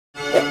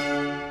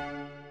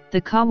The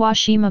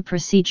Kawashima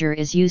procedure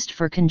is used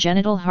for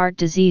congenital heart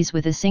disease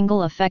with a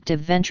single effective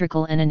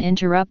ventricle and an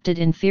interrupted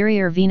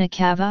inferior vena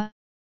cava,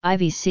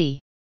 IVC.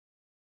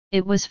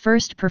 It was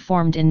first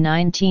performed in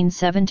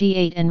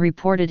 1978 and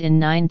reported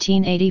in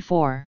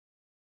 1984.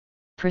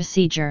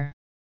 Procedure.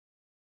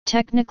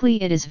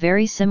 Technically it is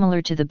very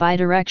similar to the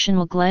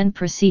bidirectional Glenn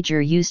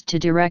procedure used to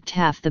direct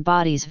half the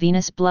body's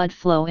venous blood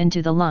flow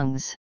into the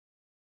lungs.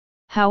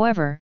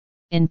 However,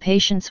 in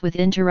patients with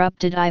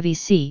interrupted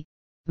IVC,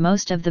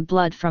 most of the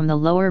blood from the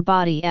lower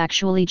body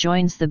actually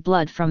joins the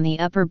blood from the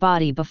upper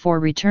body before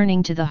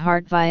returning to the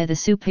heart via the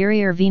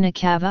superior vena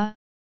cava,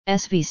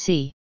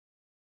 SVC.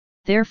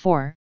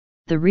 Therefore,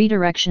 the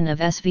redirection of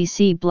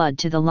SVC blood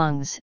to the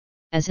lungs,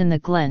 as in the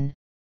Glenn,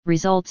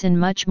 results in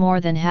much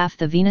more than half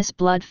the venous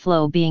blood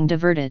flow being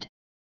diverted.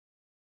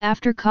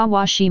 After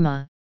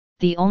Kawashima,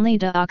 the only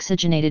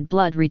deoxygenated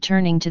blood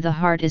returning to the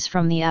heart is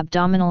from the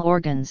abdominal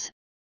organs,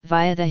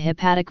 via the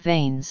hepatic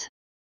veins.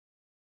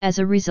 As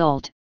a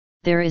result,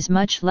 there is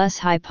much less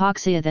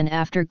hypoxia than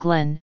after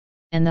Glenn,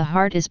 and the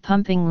heart is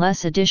pumping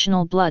less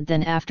additional blood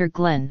than after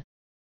Glenn.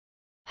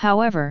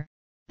 However,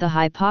 the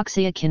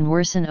hypoxia can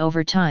worsen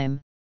over time,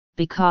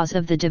 because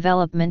of the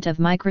development of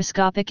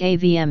microscopic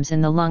AVMs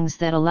in the lungs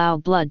that allow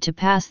blood to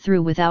pass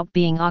through without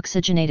being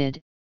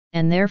oxygenated,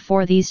 and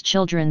therefore these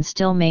children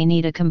still may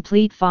need a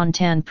complete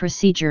Fontan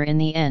procedure in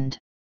the end.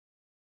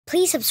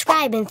 Please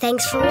subscribe and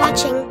thanks for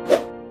watching.